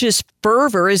with religious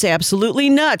fervor, is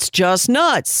absolutely nuts. Just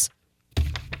nuts.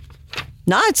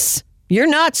 Nuts. You're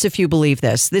nuts if you believe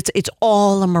this. It's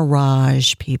all a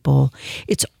mirage, people.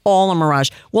 It's all a mirage.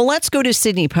 Well, let's go to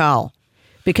Sidney Powell,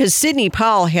 because Sidney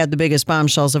Powell had the biggest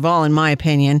bombshells of all, in my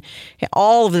opinion.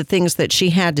 All of the things that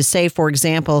she had to say, for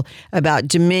example, about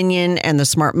Dominion and the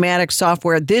Smartmatic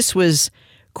software. This was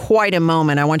quite a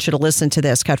moment. I want you to listen to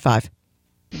this. Cut 5.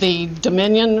 The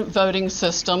Dominion voting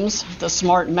systems, the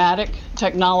Smartmatic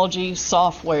technology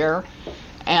software,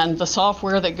 and the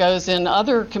software that goes in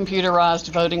other computerized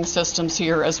voting systems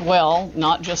here as well,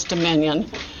 not just Dominion,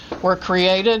 were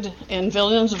created in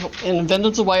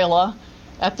Venezuela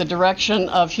at the direction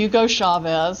of Hugo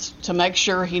Chavez to make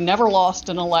sure he never lost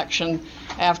an election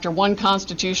after one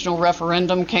constitutional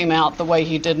referendum came out the way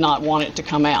he did not want it to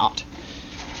come out.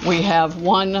 We have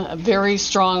one very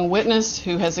strong witness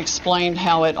who has explained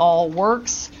how it all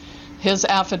works. His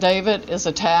affidavit is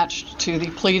attached to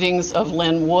the pleadings of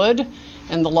Lynn Wood,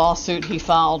 in the lawsuit he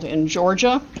filed in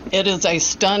Georgia. It is a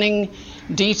stunning,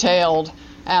 detailed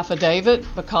affidavit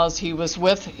because he was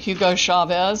with Hugo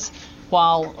Chavez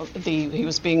while he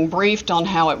was being briefed on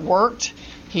how it worked.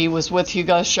 He was with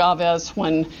Hugo Chavez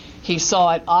when he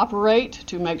saw it operate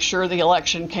to make sure the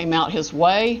election came out his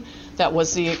way. That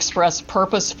was the express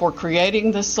purpose for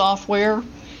creating this software.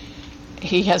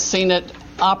 He has seen it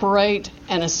operate,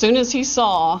 and as soon as he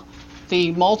saw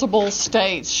the multiple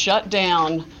states shut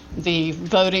down the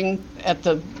voting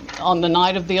on the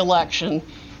night of the election,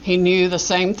 he knew the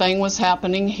same thing was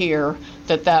happening here,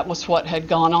 that was what had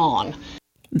gone on.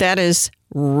 That is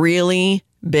really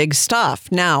big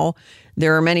stuff. Now,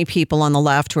 there are many people on the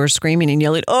left who are screaming and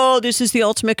yelling, oh, this is the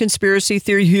ultimate conspiracy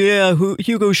theory. Yeah,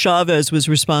 Hugo Chavez was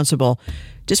responsible.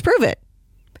 Disprove it.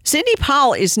 Sidney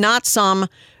Powell is not some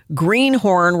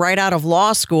greenhorn right out of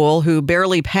law school who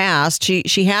barely passed.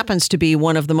 She happens to be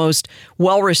one of the most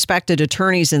well-respected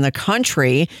attorneys in the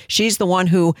country. She's the one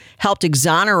who helped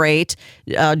exonerate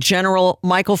General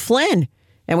Michael Flynn.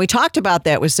 And we talked about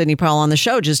that with Sidney Powell on the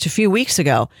show just a few weeks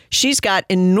ago. She's got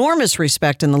enormous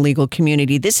respect in the legal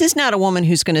community. This is not a woman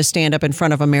who's going to stand up in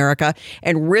front of America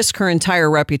and risk her entire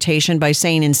reputation by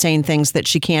saying insane things that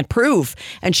she can't prove.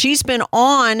 And she's been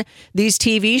on these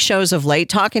TV shows of late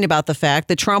talking about the fact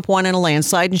that Trump won in a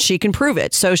landslide and she can prove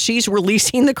it. So she's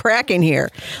releasing the Kraken here.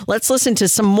 Let's listen to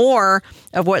some more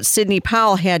of what Sidney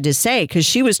Powell had to say, because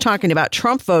she was talking about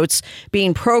Trump votes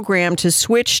being programmed to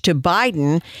switch to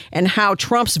Biden and how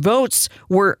Trump's votes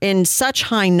were in such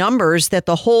high numbers that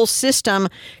the whole system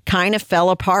kind of fell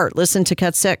apart. Listen to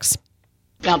Cut 6.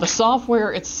 Now, the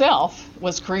software itself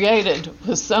was created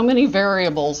with so many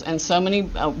variables and so many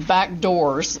back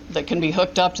doors that can be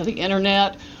hooked up to the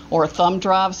internet or a thumb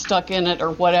drive stuck in it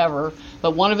or whatever.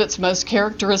 But one of its most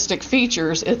characteristic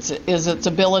features is its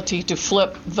ability to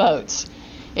flip votes.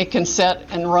 It can set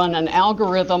and run an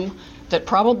algorithm that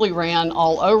probably ran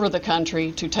all over the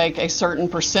country to take a certain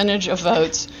percentage of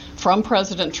votes from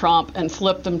President Trump and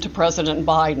flip them to President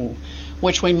Biden,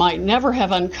 which we might never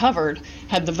have uncovered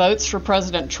had the votes for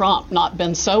President Trump not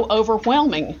been so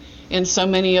overwhelming in so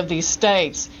many of these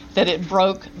states that it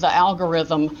broke the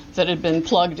algorithm that had been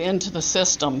plugged into the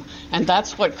system. And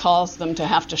that's what caused them to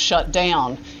have to shut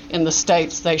down in the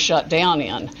states they shut down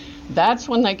in. That's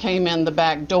when they came in the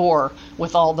back door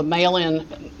with all the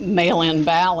mail-in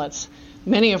ballots,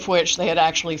 many of which they had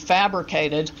actually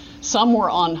fabricated. Some were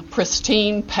on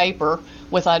pristine paper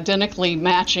with identically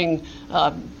matching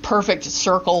perfect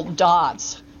circle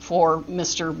dots for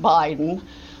Mr. Biden.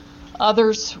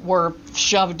 Others were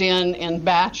shoved in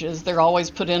batches. They're always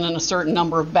put in a certain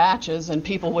number of batches, and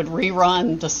people would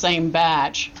rerun the same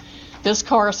batch. This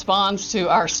corresponds to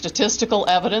our statistical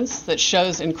evidence that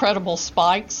shows incredible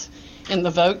spikes in the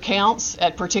vote counts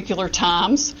at particular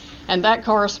times, and that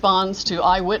corresponds to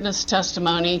eyewitness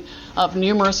testimony of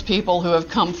numerous people who have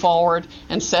come forward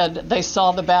and said they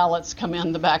saw the ballots come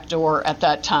in the back door at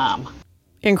that time.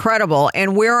 Incredible.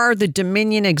 And where are the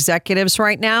Dominion executives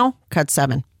right now? Cut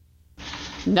 7.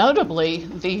 Notably,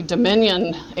 the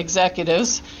Dominion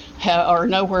executives are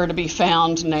nowhere to be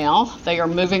found now. They are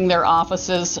moving their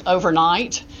offices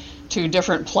overnight to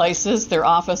different places. Their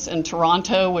office in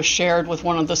Toronto was shared with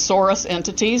one of the Soros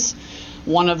entities.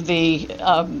 One of the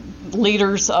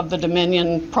leaders of the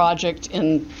Dominion project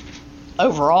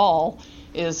overall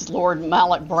is Lord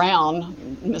Malloch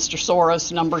Brown, Mr.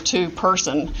 Soros' number 2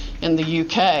 person in the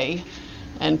UK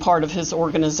and part of his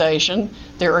organization.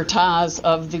 There are ties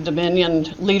of the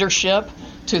Dominion leadership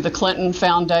to the Clinton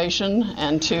Foundation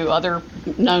and to other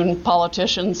known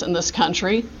politicians in this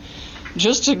country.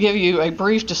 Just to give you a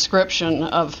brief description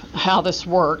of how this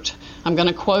worked, I'm going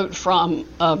to quote from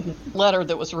a letter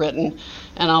that was written,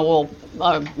 and I will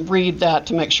read that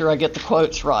to make sure I get the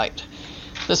quotes right.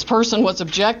 This person was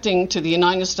objecting to the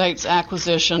United States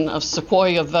acquisition of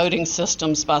Sequoia Voting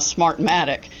Systems by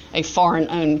Smartmatic, a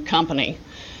foreign-owned company.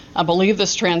 I believe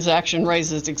this transaction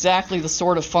raises exactly the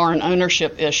sort of foreign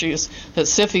ownership issues that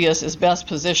CFIUS is best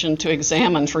positioned to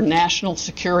examine for national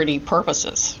security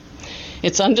purposes.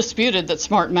 It's undisputed that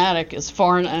Smartmatic is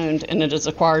foreign-owned and it has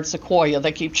acquired Sequoia.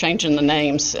 They keep changing the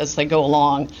names as they go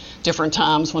along. Different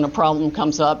times when a problem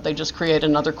comes up, they just create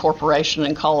another corporation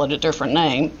and call it a different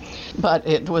name. But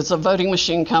it was a voting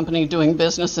machine company doing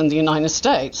business in the United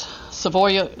States.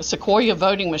 Sequoia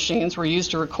voting machines were used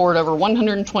to record over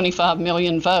 125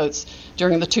 million votes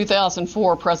during the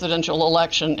 2004 presidential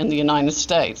election in the United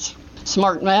States.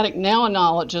 Smartmatic now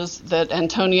acknowledges that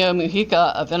Antonio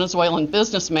Mujica, a Venezuelan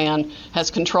businessman, has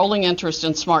controlling interest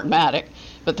in Smartmatic,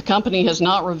 but the company has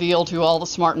not revealed who all the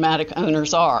Smartmatic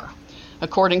owners are.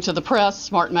 According to the press,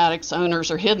 Smartmatic's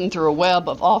owners are hidden through a web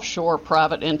of offshore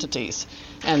private entities.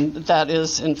 And that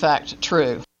is, in fact,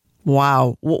 true.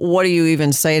 Wow. What do you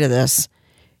even say to this?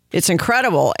 It's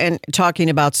incredible. And talking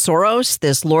about Soros,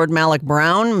 this Lord Malik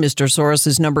Brown, Mr.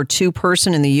 Soros' number 2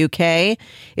 person in the UK,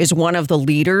 is one of the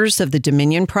leaders of the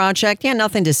Dominion Project. Yeah,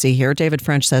 nothing to see here. David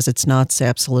French says it's nuts,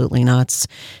 absolutely nuts.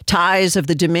 Ties of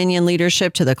the Dominion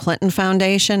leadership to the Clinton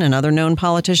Foundation and other known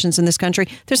politicians in this country.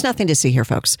 There's nothing to see here,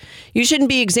 folks. You shouldn't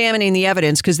be examining the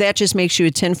evidence because that just makes you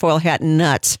a tinfoil hat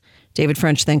nut. David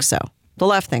French thinks so. The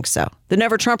left thinks so. The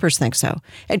Never-Trumpers think so.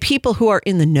 And people who are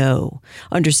in the know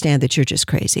understand that you're just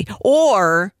crazy.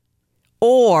 Or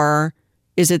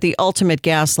is it the ultimate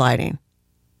gaslighting?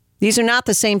 These are not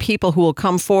the same people who will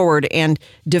come forward and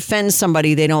defend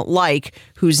somebody they don't like,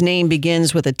 whose name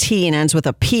begins with a T and ends with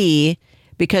a P,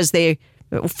 because they,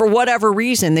 for whatever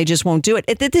reason, they just won't do it.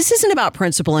 This isn't about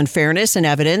principle and fairness and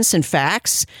evidence and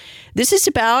facts. This is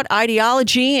about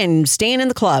ideology and staying in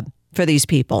the club for these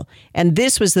people. And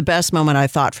this was the best moment, I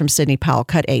thought, from Sidney Powell.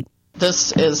 Cut 8.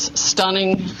 This is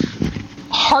stunning,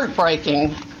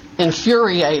 heartbreaking,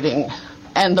 infuriating,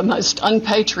 and the most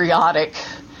unpatriotic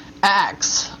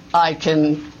acts I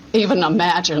can even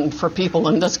imagine for people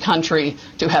in this country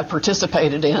to have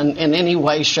participated in any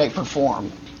way, shape, or form.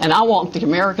 And I want the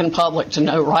American public to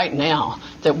know right now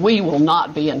that we will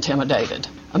not be intimidated.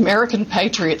 American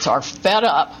patriots are fed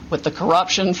up with the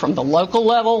corruption from the local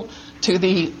level to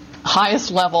the highest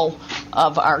level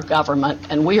of our government,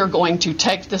 and we are going to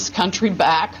take this country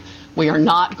back. We are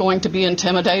not going to be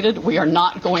intimidated. We are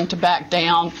not going to back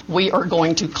down. We are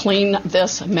going to clean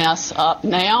this mess up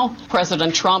now.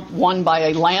 President Trump won by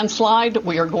a landslide.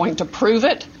 We are going to prove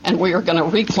it, and we are going to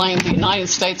reclaim the United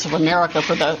States of America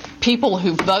for the people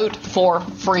who vote for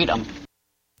freedom.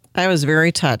 I was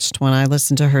very touched when I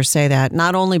listened to her say that,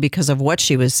 not only because of what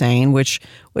she was saying, which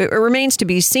it remains to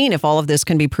be seen if all of this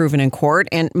can be proven in court,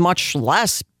 and much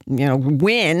less,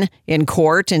 win in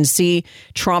court and see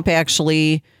Trump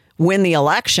actually win the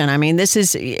election. I mean,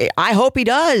 I hope he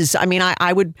does. I mean,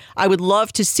 I would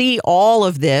love to see all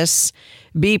of this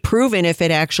be proven if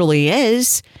it actually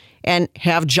is, and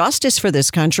have justice for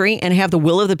this country and have the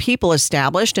will of the people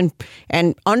established and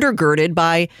undergirded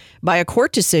by a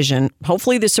court decision.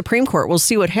 Hopefully the Supreme Court. We'll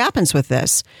see what happens with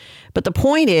this. But the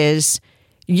point is,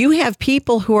 you have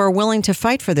people who are willing to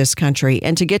fight for this country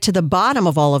and to get to the bottom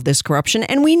of all of this corruption.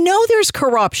 And we know there's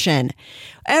corruption.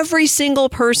 Every single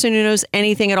person who knows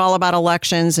anything at all about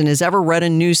elections and has ever read a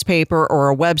newspaper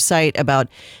or a website about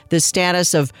the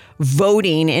status of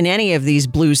voting in any of these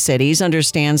blue cities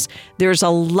understands there's a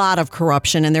lot of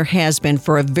corruption, and there has been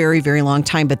for a very, very long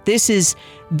time. But this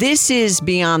is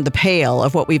beyond the pale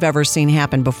of what we've ever seen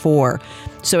happen before.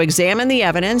 So examine the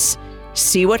evidence.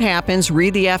 See what happens,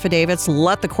 read the affidavits,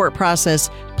 let the court process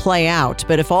play out.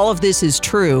 But if all of this is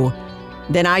true,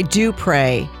 then I do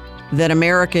pray that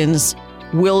Americans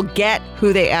will get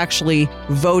who they actually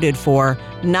voted for,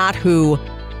 not who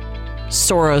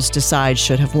Soros decides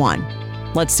should have won.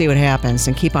 Let's see what happens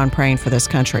and keep on praying for this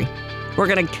country.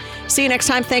 We're going to see you next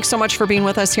time. Thanks so much for being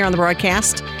with us here on the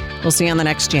broadcast. We'll see you on the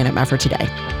next Janet Mefford Today.